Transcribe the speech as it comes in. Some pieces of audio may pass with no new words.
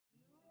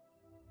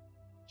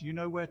Do you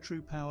know where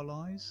true power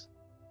lies?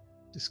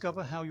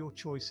 Discover how your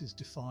choices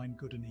define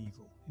good and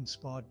evil,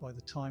 inspired by the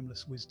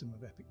timeless wisdom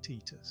of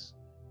Epictetus.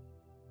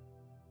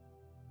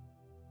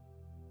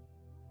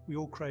 We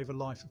all crave a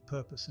life of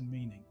purpose and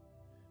meaning.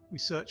 We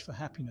search for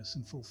happiness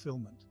and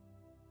fulfillment.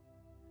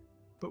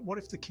 But what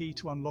if the key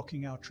to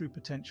unlocking our true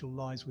potential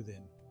lies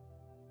within?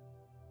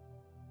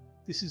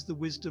 This is the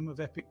wisdom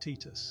of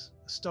Epictetus,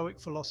 a Stoic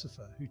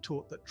philosopher who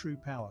taught that true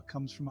power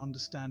comes from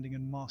understanding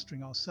and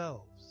mastering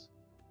ourselves.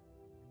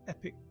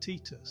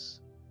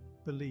 Epictetus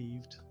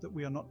believed that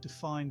we are not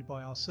defined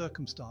by our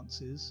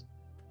circumstances,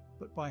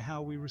 but by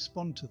how we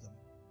respond to them.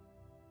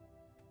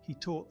 He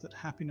taught that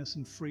happiness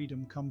and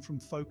freedom come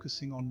from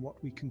focusing on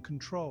what we can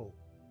control,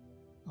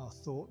 our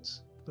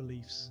thoughts,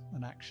 beliefs,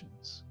 and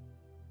actions.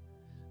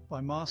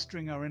 By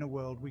mastering our inner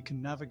world, we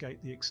can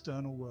navigate the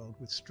external world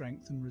with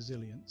strength and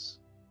resilience.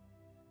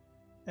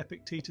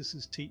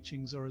 Epictetus's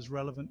teachings are as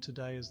relevant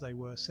today as they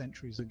were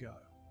centuries ago.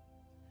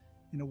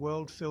 In a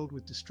world filled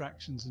with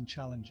distractions and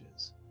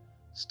challenges,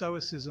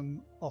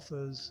 Stoicism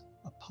offers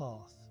a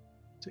path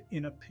to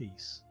inner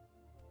peace,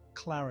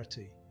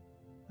 clarity,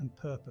 and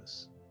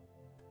purpose.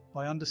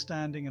 By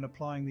understanding and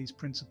applying these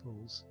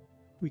principles,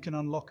 we can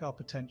unlock our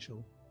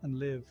potential and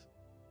live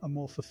a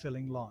more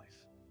fulfilling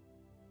life.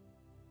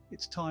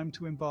 It's time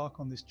to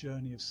embark on this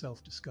journey of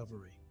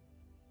self-discovery.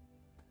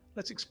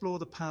 Let's explore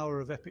the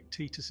power of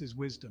Epictetus's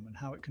wisdom and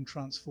how it can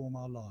transform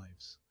our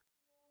lives.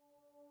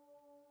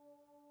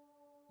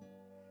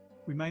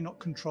 We may not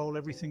control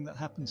everything that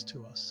happens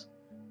to us,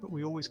 but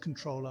we always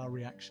control our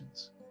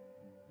reactions.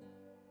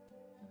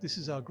 This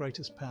is our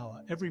greatest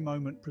power. Every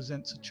moment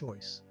presents a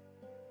choice.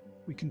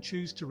 We can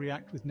choose to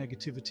react with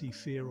negativity,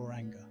 fear, or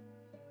anger.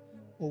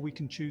 Or we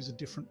can choose a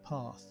different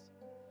path.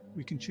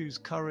 We can choose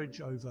courage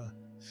over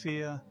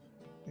fear,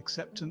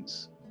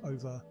 acceptance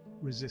over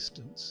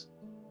resistance.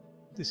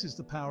 This is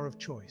the power of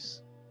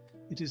choice.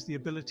 It is the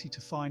ability to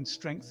find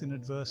strength in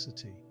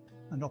adversity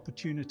and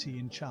opportunity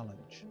in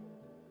challenge.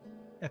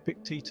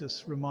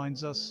 Epictetus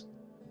reminds us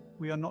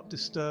we are not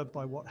disturbed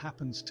by what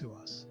happens to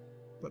us,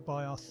 but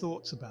by our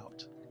thoughts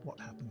about what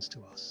happens to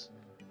us.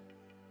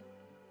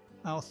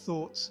 Our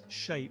thoughts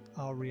shape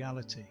our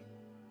reality.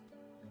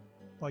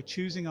 By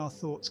choosing our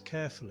thoughts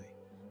carefully,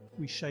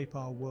 we shape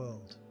our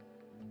world.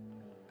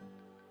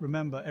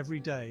 Remember, every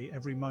day,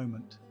 every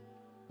moment,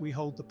 we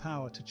hold the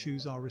power to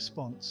choose our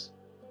response.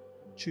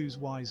 Choose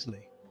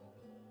wisely.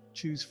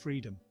 Choose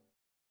freedom.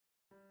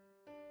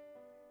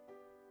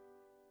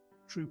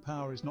 True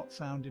power is not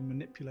found in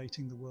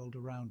manipulating the world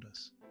around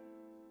us.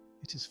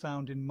 It is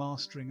found in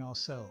mastering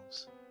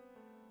ourselves.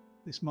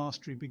 This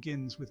mastery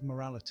begins with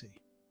morality.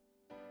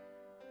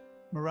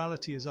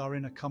 Morality is our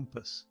inner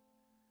compass,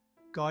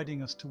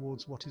 guiding us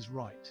towards what is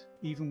right,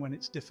 even when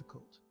it's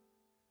difficult.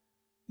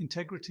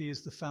 Integrity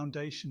is the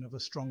foundation of a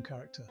strong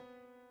character.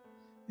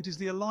 It is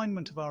the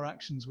alignment of our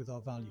actions with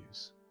our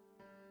values.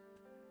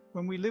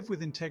 When we live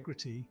with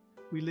integrity,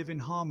 we live in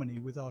harmony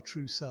with our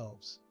true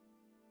selves.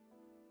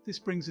 This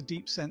brings a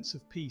deep sense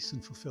of peace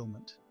and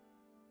fulfillment.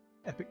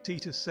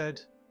 Epictetus said,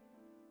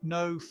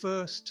 "Know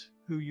first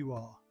who you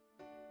are,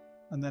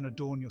 and then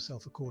adorn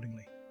yourself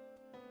accordingly."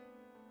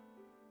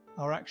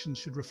 Our actions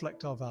should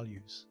reflect our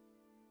values.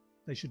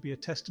 They should be a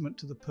testament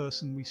to the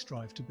person we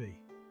strive to be.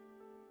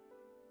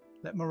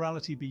 Let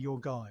morality be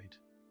your guide.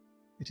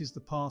 It is the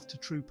path to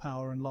true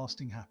power and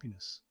lasting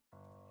happiness.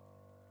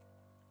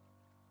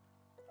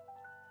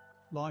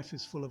 Life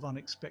is full of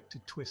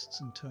unexpected twists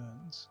and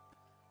turns.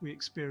 We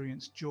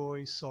experience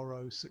joy,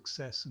 sorrow,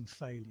 success, and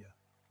failure.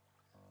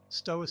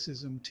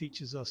 Stoicism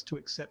teaches us to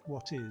accept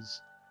what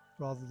is,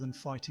 rather than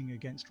fighting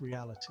against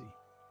reality.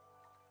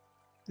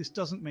 This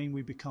doesn't mean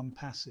we become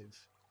passive.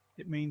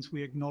 It means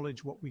we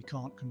acknowledge what we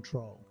can't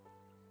control.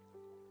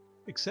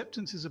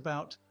 Acceptance is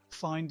about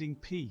finding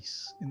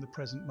peace in the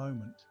present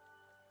moment.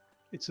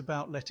 It's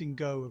about letting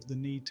go of the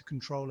need to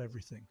control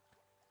everything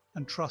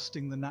and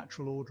trusting the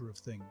natural order of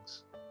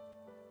things.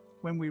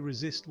 When we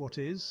resist what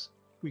is,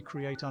 we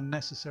create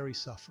unnecessary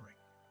suffering.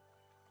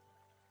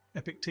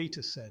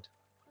 Epictetus said,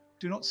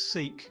 "Do not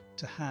seek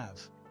to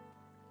have.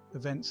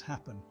 Events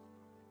happen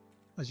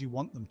as you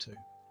want them to,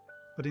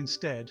 but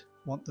instead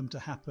want them to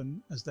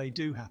happen as they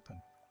do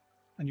happen,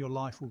 and your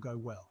life will go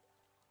well."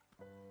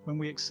 When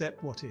we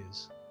accept what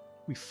is,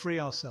 we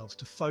free ourselves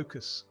to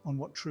focus on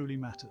what truly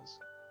matters.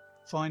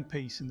 Find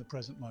peace in the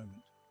present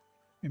moment.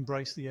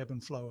 Embrace the ebb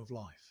and flow of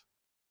life.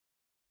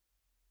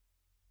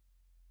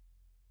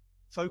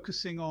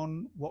 Focusing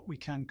on what we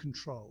can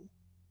control,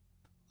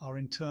 our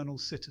internal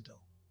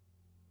citadel.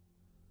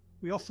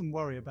 We often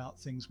worry about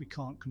things we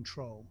can't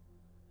control,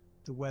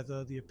 the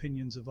weather, the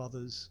opinions of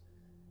others,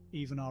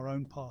 even our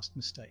own past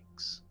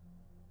mistakes.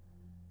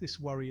 This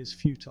worry is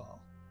futile.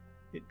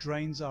 It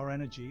drains our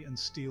energy and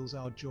steals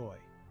our joy.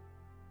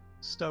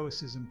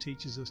 Stoicism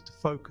teaches us to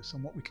focus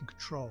on what we can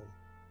control.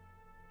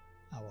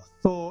 Our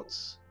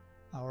thoughts,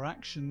 our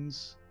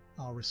actions,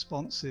 our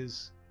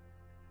responses.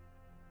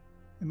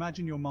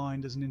 Imagine your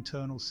mind as an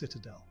internal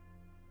citadel.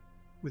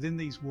 Within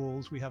these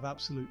walls we have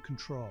absolute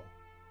control.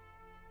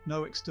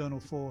 No external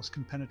force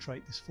can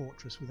penetrate this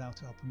fortress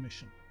without our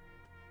permission.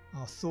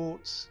 Our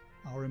thoughts,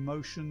 our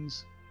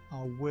emotions,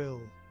 our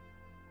will,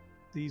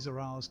 these are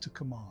ours to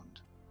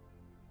command.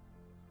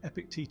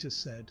 Epictetus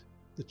said,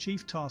 "The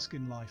chief task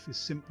in life is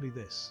simply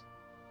this,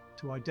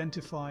 to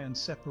identify and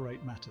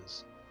separate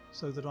matters,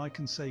 so that I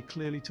can say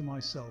clearly to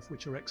myself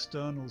which are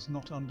externals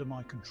not under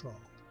my control,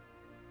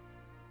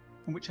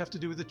 and which have to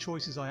do with the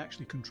choices I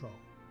actually control."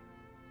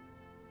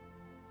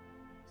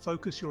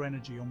 Focus your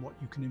energy on what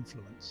you can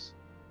influence.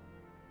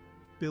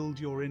 Build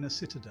your inner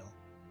citadel.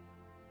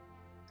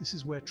 This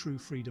is where true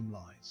freedom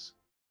lies.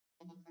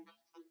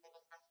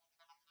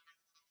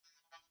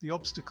 The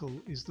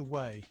obstacle is the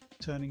way,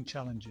 turning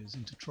challenges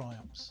into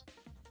triumphs.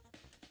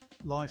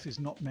 Life is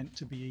not meant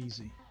to be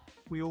easy.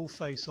 We all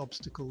face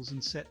obstacles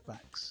and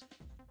setbacks.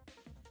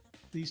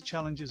 These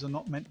challenges are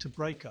not meant to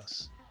break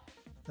us.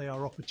 They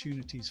are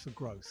opportunities for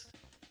growth.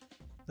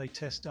 They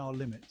test our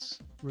limits,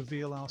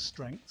 reveal our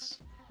strengths,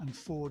 and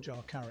forge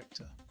our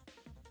character.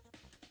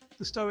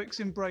 The Stoics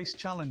embraced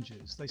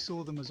challenges. They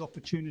saw them as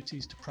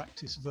opportunities to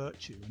practice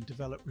virtue and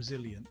develop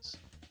resilience.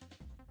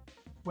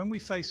 When we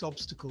face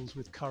obstacles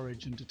with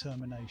courage and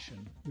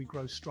determination, we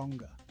grow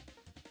stronger.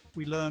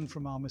 We learn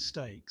from our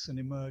mistakes and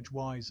emerge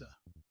wiser.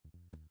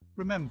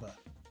 Remember,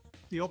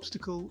 the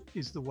obstacle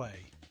is the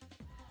way.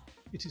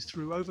 It is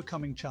through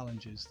overcoming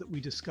challenges that we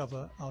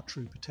discover our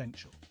true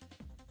potential.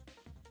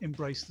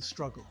 Embrace the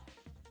struggle.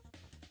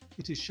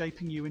 It is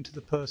shaping you into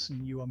the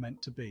person you are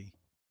meant to be.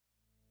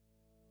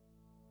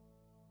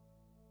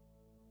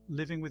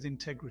 Living with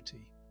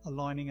integrity,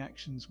 aligning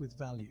actions with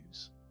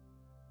values.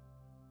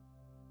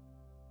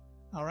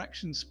 Our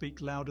actions speak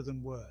louder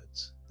than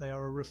words. They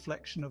are a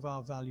reflection of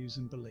our values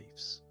and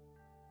beliefs.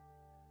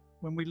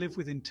 When we live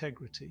with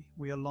integrity,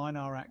 we align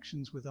our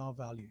actions with our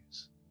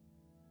values.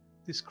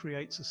 This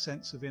creates a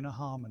sense of inner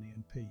harmony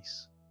and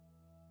peace.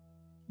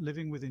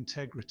 Living with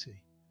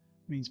integrity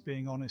means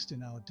being honest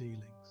in our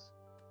dealings,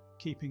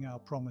 keeping our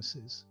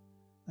promises,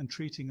 and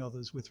treating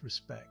others with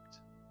respect.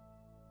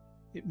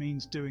 It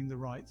means doing the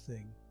right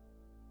thing,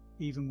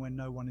 even when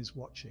no one is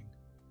watching.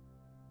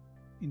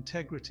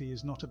 Integrity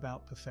is not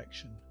about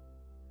perfection.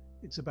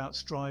 It's about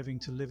striving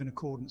to live in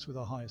accordance with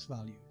our highest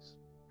values.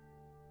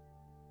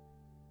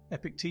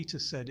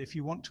 Epictetus said, "If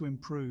you want to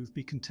improve,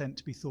 be content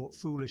to be thought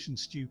foolish and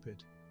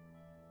stupid."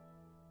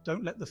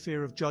 Don't let the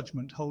fear of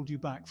judgment hold you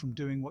back from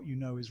doing what you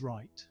know is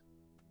right.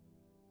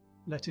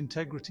 Let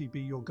integrity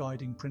be your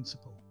guiding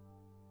principle.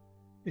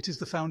 It is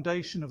the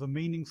foundation of a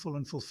meaningful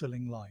and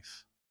fulfilling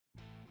life.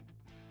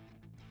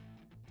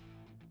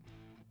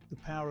 The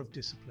power of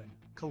discipline,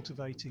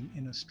 cultivating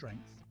inner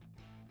strength.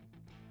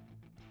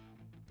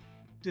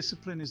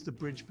 Discipline is the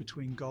bridge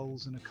between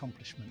goals and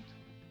accomplishment.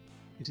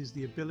 It is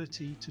the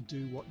ability to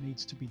do what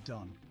needs to be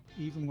done,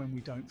 even when we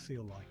don't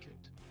feel like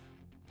it.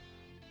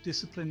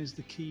 Discipline is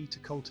the key to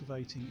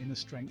cultivating inner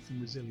strength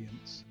and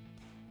resilience.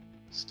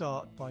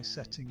 Start by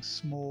setting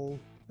small,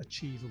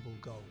 achievable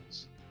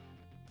goals.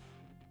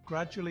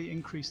 Gradually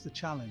increase the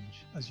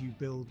challenge as you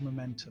build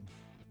momentum.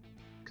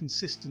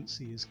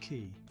 Consistency is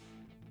key.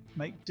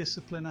 Make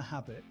discipline a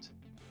habit,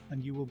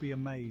 and you will be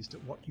amazed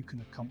at what you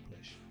can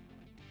accomplish.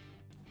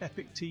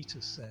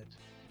 Epictetus said,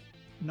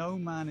 "No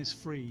man is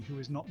free who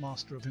is not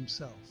master of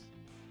himself."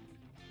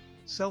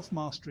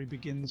 Self-mastery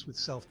begins with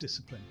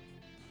self-discipline.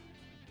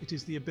 It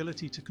is the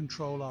ability to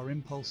control our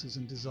impulses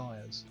and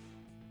desires,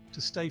 to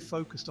stay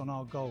focused on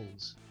our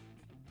goals,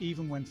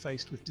 even when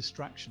faced with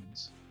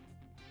distractions.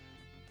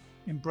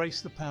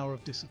 Embrace the power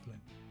of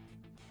discipline.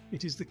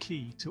 It is the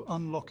key to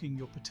unlocking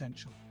your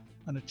potential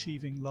and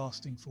achieving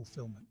lasting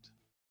fulfillment.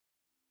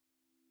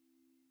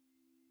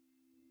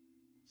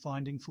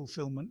 Finding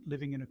fulfillment,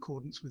 living in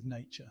accordance with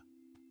nature.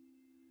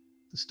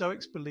 The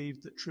Stoics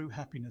believed that true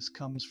happiness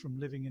comes from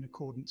living in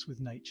accordance with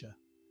nature.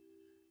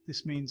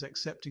 This means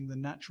accepting the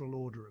natural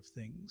order of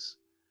things,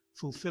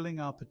 fulfilling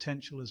our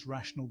potential as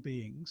rational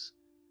beings,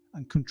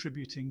 and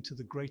contributing to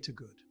the greater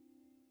good.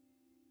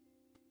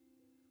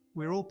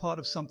 We're all part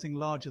of something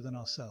larger than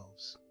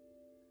ourselves.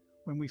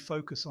 When we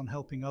focus on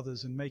helping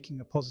others and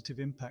making a positive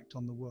impact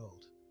on the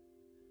world,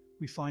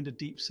 we find a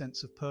deep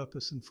sense of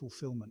purpose and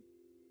fulfillment.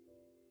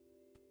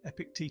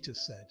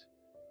 Epictetus said,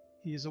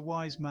 "He is a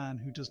wise man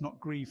who does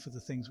not grieve for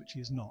the things which he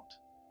is not,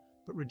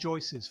 but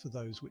rejoices for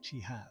those which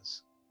he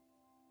has."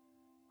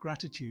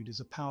 Gratitude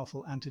is a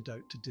powerful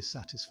antidote to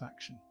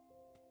dissatisfaction.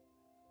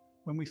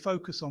 When we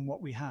focus on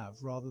what we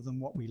have rather than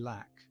what we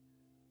lack,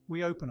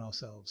 we open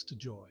ourselves to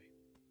joy.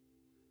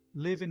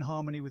 Live in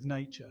harmony with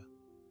nature.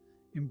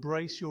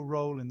 Embrace your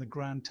role in the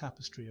grand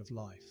tapestry of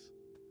life.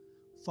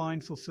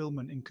 Find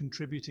fulfillment in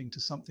contributing to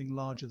something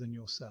larger than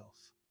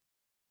yourself.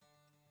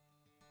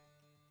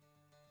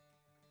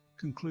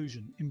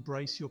 Conclusion: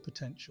 embrace your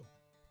potential.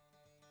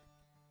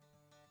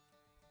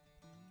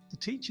 The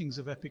teachings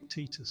of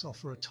Epictetus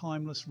offer a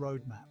timeless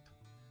roadmap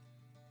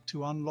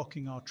to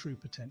unlocking our true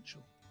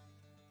potential.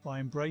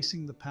 By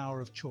embracing the power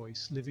of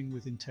choice, living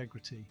with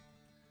integrity,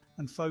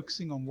 and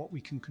focusing on what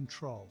we can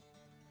control,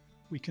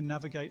 we can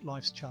navigate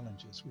life's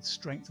challenges with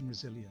strength and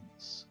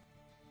resilience.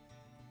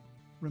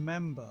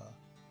 Remember,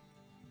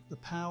 The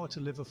power to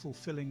live a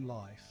fulfilling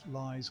life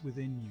lies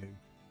within you.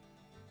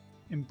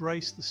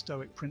 Embrace the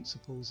Stoic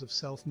principles of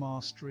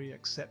self-mastery,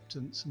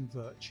 acceptance, and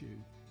virtue.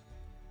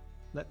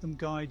 Let them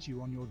guide you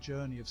on your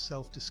journey of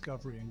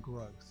self-discovery and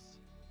growth.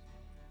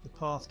 The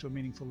path to a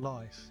meaningful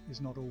life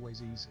is not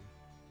always easy,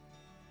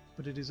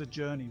 but it is a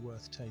journey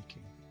worth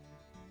taking.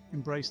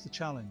 Embrace the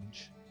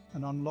challenge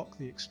and unlock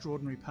the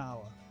extraordinary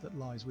power that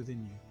lies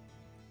within you.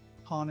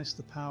 Harness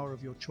the power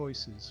of your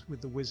choices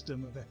with the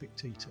wisdom of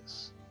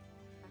Epictetus.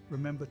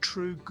 Remember,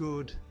 true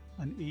good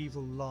and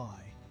evil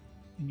lie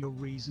in your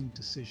reasoned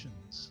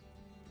decisions.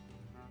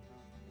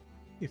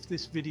 If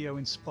this video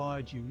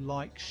inspired you,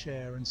 like,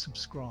 share, and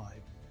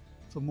subscribe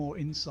for more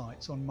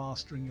insights on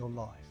mastering your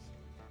life.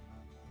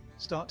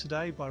 Start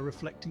today by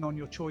reflecting on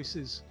your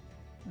choices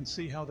and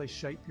see how they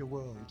shape your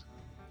world.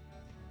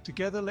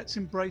 Together, let's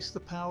embrace the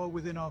power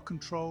within our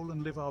control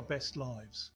and live our best lives.